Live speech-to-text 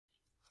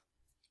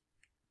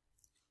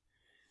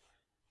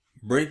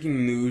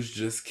Breaking news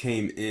just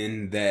came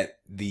in that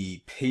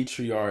the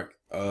patriarch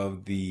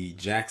of the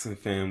Jackson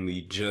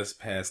family just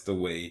passed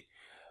away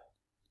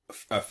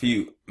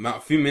about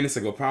a few minutes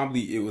ago.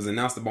 Probably it was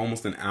announced about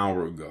almost an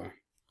hour ago.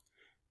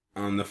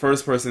 The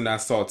first person that I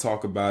saw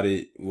talk about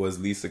it was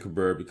Lisa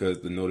Kabir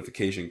because the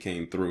notification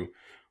came through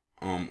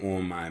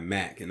on my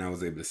Mac and I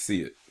was able to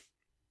see it.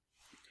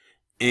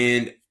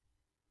 And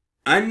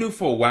I knew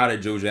for a while that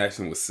Joe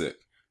Jackson was sick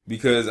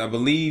because I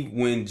believe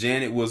when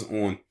Janet was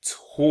on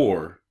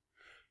tour,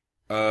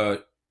 uh,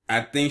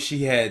 I think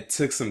she had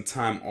took some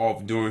time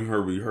off during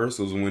her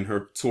rehearsals when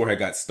her tour had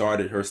got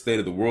started, her State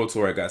of the World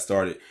tour had got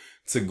started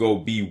to go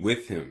be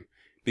with him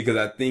because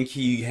I think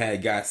he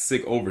had got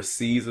sick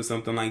overseas or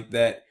something like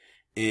that,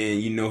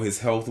 and his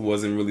health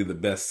wasn't really the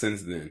best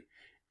since then.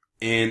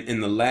 And in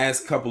the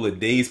last couple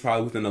of days,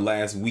 probably within the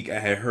last week, I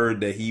had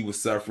heard that he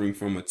was suffering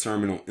from a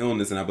terminal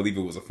illness, and I believe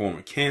it was a form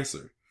of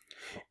cancer.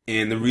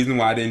 And the reason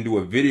why I didn't do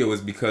a video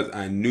is because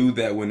I knew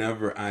that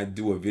whenever I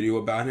do a video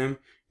about him,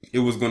 it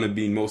was going to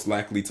be most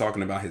likely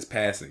talking about his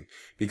passing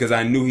because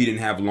I knew he didn't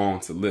have long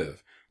to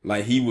live.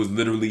 Like he was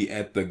literally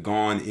at the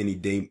gone any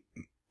day,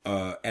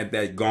 at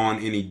that gone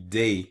any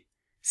day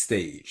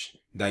stage.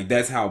 Like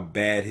that's how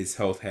bad his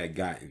health had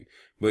gotten.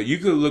 But you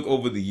could look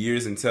over the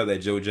years and tell that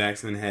Joe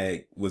Jackson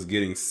was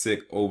getting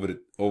sick over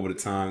the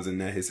times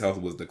and that his health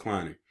was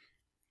declining.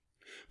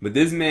 But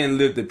this man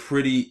lived a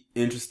pretty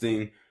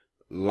interesting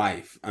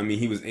life. I mean,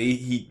 he's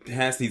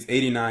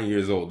 89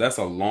 years old. That's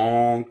a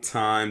long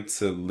time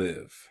to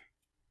live.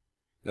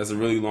 That's a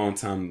really long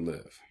time to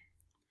live.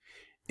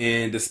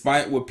 And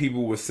despite what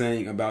people were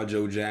saying about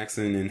Joe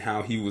Jackson and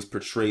how he was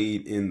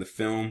portrayed in the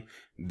film,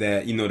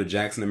 that, the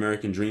Jackson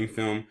American Dream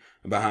film,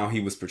 about how he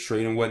was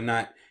portrayed and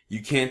whatnot,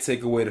 you can't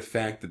take away the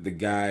fact that the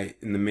guy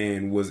and the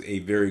man was a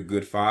very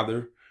good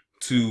father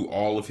to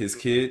all of his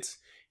kids.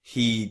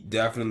 He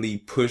definitely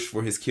pushed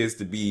for his kids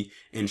to be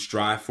and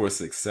strive for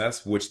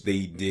success, which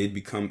they did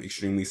become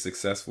extremely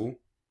successful.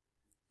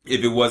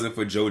 If it wasn't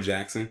for Joe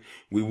Jackson,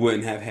 we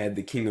wouldn't have had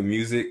the King of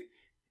Music,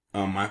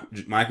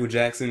 Michael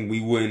Jackson.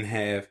 We wouldn't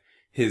have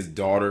his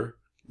daughter,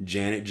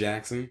 Janet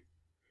Jackson,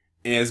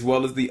 as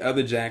well as the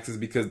other Jacksons,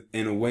 because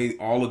in a way,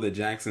 all of the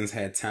Jacksons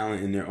had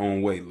talent in their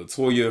own way.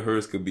 LaToya,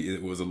 hers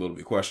it was a little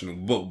bit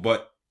questionable,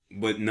 but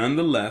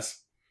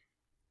nonetheless,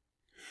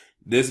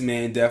 this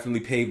man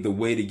definitely paved the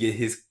way to get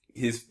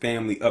his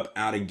family up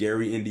out of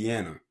Gary,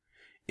 Indiana,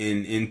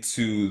 and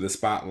into the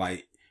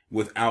spotlight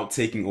without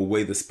taking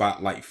away the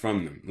spotlight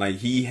from them. Like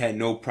he had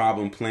no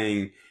problem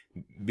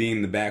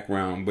being the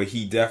background, but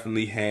he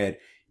definitely had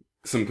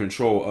some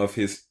control of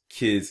his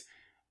kids'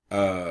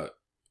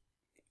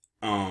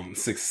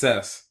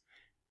 success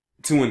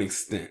to an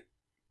extent.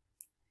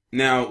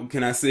 Now,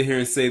 can I sit here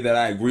and say that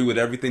I agree with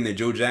everything that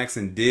Joe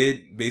Jackson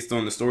did based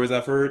on the stories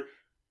I've heard?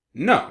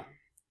 No.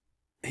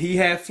 He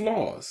had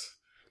flaws.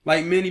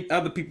 Like many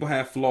other people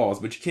have flaws,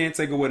 but you can't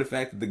take away the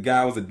fact that the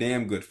guy was a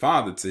damn good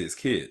father to his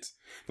kids.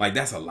 Like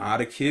that's a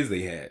lot of kids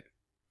they had,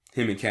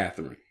 him and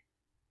Catherine.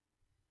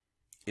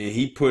 And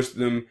he pushed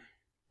them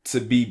to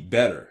be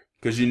better.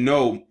 Because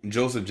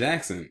Joseph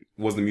Jackson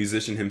was a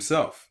musician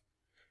himself.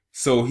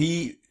 So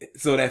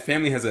that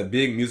family has a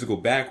big musical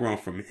background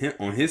from him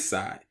on his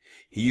side.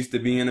 He used to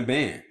be in a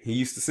band. He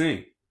used to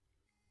sing.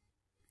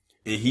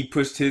 And he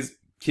pushed his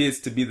kids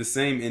to be the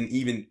same and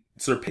even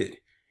surpass,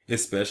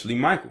 especially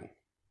Michael.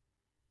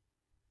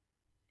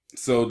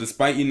 So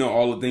despite,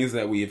 all the things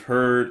that we have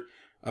heard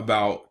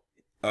about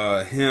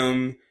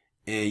him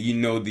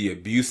and, the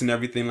abuse and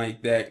everything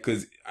like that,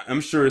 because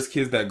I'm sure it's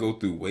kids that go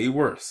through way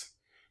worse.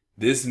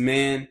 This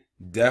man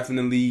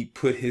definitely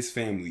put his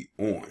family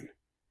on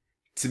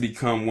to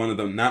become one of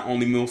the not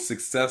only most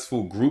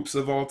successful groups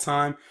of all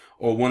time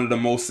or one of the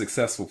most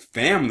successful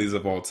families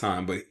of all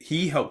time, but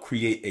he helped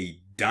create a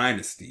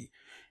dynasty.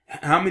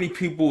 How many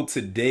people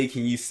today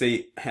can you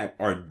say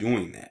are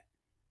doing that?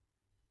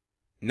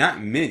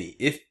 Not many,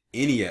 if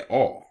any at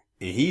all.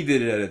 And he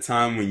did it at a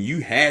time when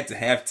you had to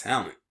have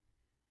talent.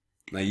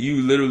 Like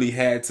you literally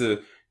had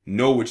to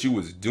know what you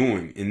was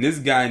doing. And this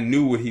guy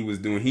knew what he was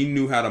doing. He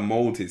knew how to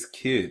mold his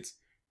kids.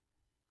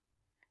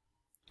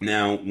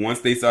 Now,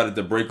 once they started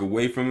to break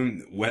away from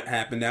him, what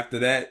happened after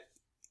that?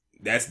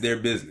 That's their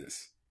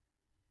business.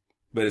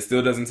 But it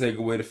still doesn't take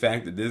away the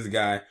fact that this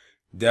guy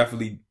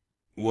definitely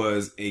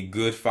was a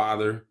good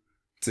father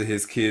to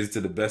his kids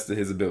to the best of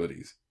his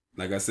abilities.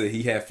 Like I said,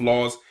 he had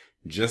flaws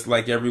just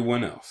like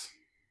everyone else.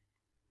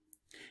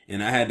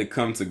 And I had to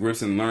come to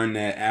grips and learn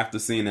that after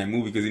seeing that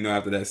movie, because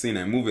after seeing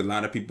that movie, a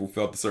lot of people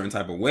felt a certain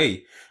type of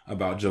way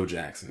about Joe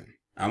Jackson.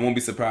 I won't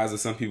be surprised if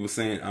some people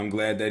saying, I'm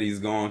glad that he's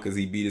gone because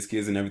he beat his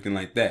kids and everything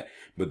like that.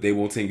 But they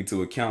won't take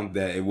into account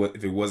that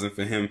if it wasn't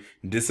for him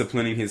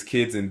disciplining his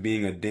kids and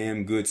being a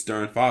damn good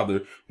stern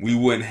father, we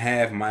wouldn't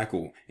have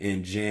Michael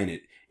and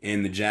Janet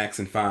and the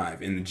Jackson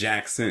 5 and the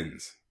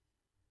Jacksons.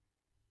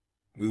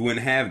 We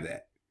wouldn't have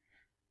that.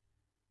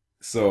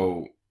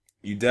 So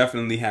you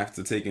definitely have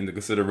to take into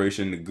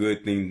consideration the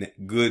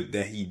good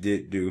that he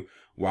did do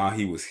while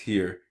he was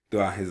here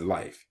throughout his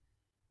life.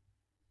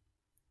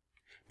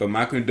 But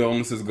my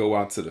condolences go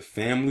out to the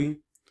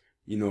family,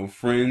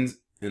 friends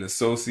and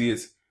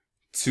associates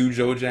to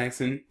Joe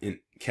Jackson and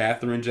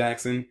Catherine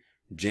Jackson,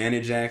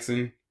 Janet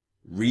Jackson,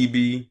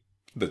 Reby,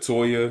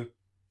 Latoya,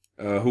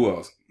 who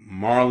else?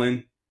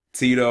 Marlon,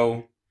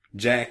 Tito,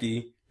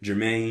 Jackie,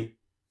 Jermaine.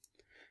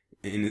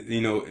 And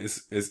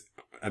it's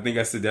I think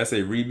I said, did I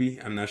say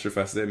Reby? I'm not sure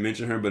if I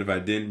mention her, but if I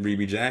didn't,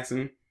 Reby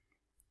Jackson.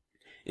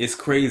 It's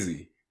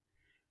crazy.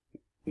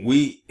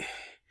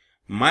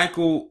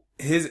 Michael,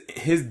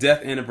 his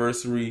death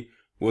anniversary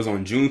was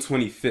on June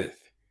 25th.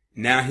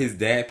 Now his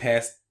dad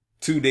passed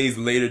 2 days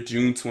later,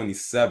 June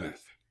 27th.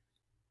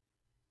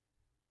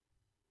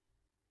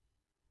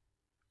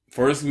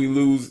 First, we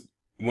lose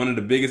one of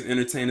the biggest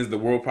entertainers the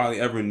world probably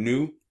ever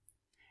knew.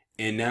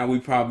 And now we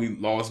probably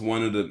lost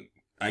one of the,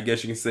 I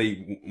guess you can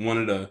say, one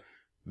of the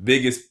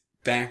biggest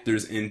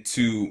factors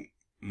into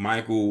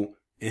Michael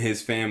and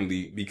his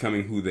family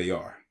becoming who they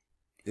are.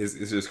 It's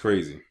just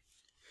crazy.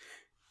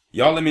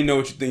 Y'all let me know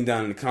what you think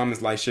down in the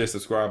comments. Like, share,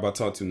 subscribe. I'll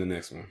talk to you in the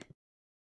next one.